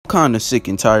kind of sick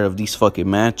and tired of these fucking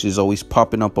matches always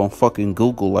popping up on fucking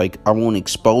Google. Like, I won't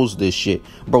expose this shit.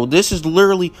 Bro, this is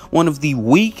literally one of the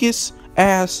weakest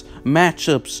ass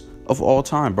matchups of all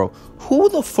time, bro. Who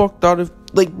the fuck thought of,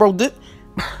 like, bro, this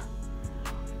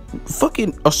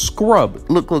fucking a scrub.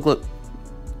 Look.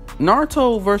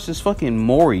 Naruto versus fucking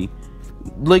Mori.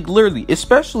 Like, literally,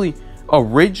 especially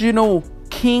original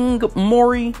King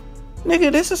Mori.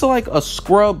 Nigga, this is like a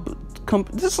scrub.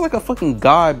 This is like a fucking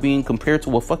god being compared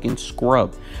to a fucking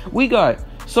scrub. We got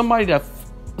somebody that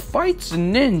fights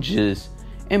ninjas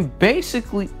and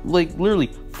basically, like, literally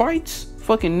fights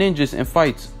fucking ninjas and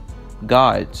fights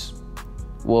gods.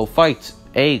 Well, fights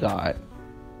a god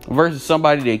versus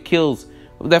somebody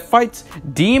that fights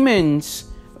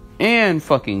demons and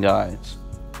fucking gods.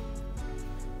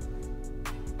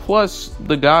 Plus,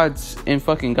 the gods in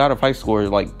fucking God of High School are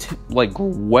like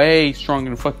way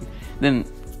stronger than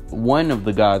one of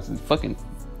the gods in fucking,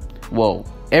 well,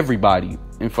 everybody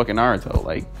in fucking Naruto.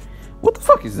 Like, what the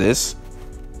fuck is this?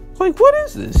 Like, what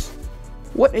is this?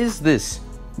 What is this?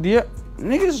 Yeah,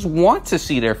 niggas want to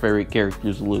see their favorite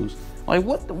characters lose. Like,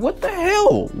 what the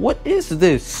hell? What is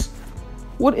this?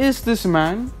 What is this,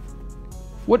 man?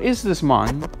 What is this,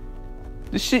 man?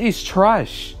 This shit is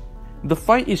trash. The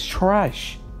fight is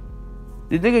trash.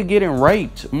 The nigga getting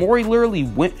raped. Mori literally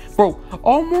went, bro.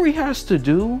 All Mori has to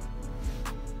do,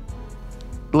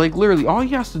 like, literally, all he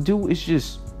has to do is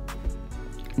just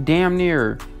damn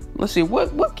near. Let's see,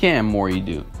 what can Mori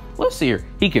do? Let's see here.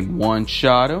 He can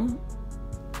one-shot him,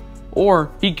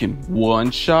 or he can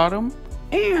one-shot him,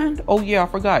 and oh yeah, I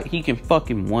forgot, he can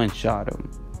fucking one-shot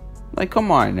him. Like,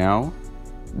 come on now,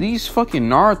 these fucking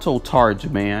Narutotards,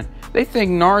 man. They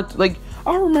think Naruto, like,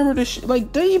 I remember this shit,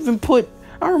 like, they even put.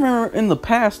 I remember in the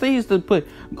past, they used to put,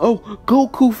 oh,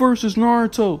 Goku versus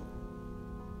Naruto.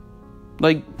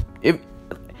 Like,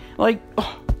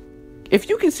 if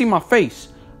you can see my face,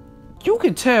 you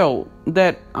can tell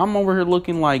that I'm over here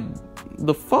looking like,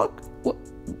 the fuck?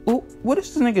 What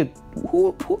is this nigga,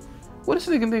 what is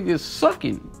this nigga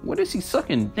sucking? What is he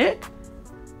sucking, dick?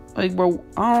 Like, bro,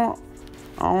 I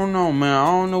don't know, man. I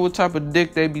don't know what type of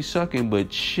dick they be sucking,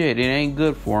 but shit, it ain't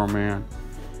good for him, man.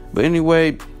 But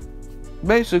anyway,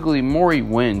 basically, Mori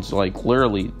wins, like,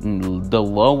 literally, the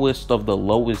lowest of the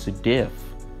lowest diff.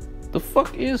 The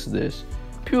fuck is this?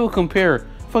 People compare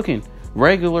fucking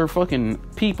regular fucking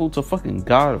people to fucking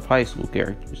God of High School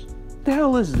characters. The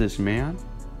hell is this, man?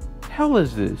 Hell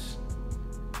is this?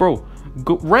 Bro,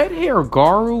 Red Hair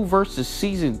Garu versus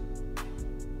Season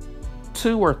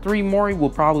 2 or 3 Mori will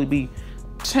probably be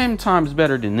 10 times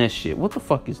better than this shit. What the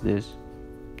fuck is this?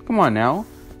 Come on now.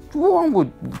 One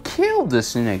would kill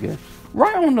this nigga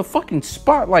right on the fucking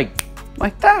spot, like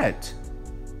that.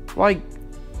 Like,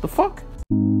 the fuck?